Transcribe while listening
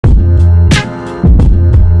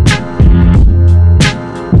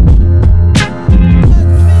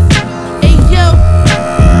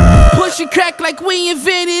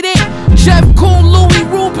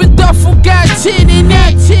10 in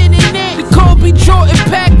it. The Kobe Jordan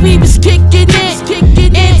pack, we was kicking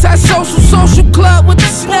it. Anti-social, social club with the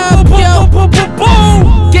snub, yo.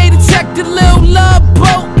 Gator Tech, the little love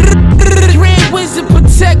boat. Grand Wizard,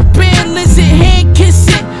 protect band, lizard, hand kiss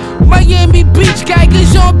it. Miami Beach,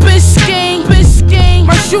 Geigers on Biscayne.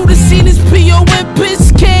 My shooter seen his P.O. in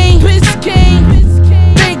Biscayne.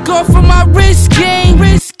 Thank God for my wrist game.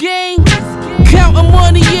 Counting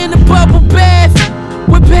money in a bubble bath.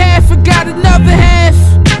 Whip half and got another half.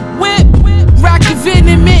 Whip, rockin'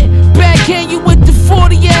 venomant. Backhand you with the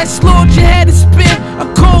 40 ass Lord, you had to spin a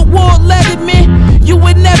Cold War letterman. You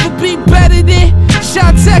would never be better than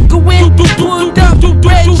shots echoing. Pulled up,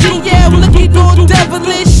 red GL looking all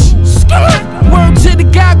devilish. Word to the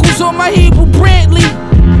goggles on my Hebrew Brantley.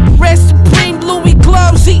 Rest Supreme Louis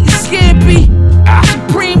gloves eating scampi.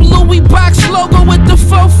 Supreme Louis box logo with the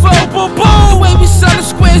fofo. The way we sell the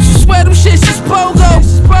squares, you swear them shits is pogo.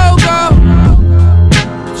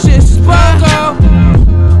 Shits is pogo.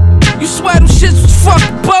 You swear them shits was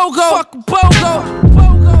fucking bogo.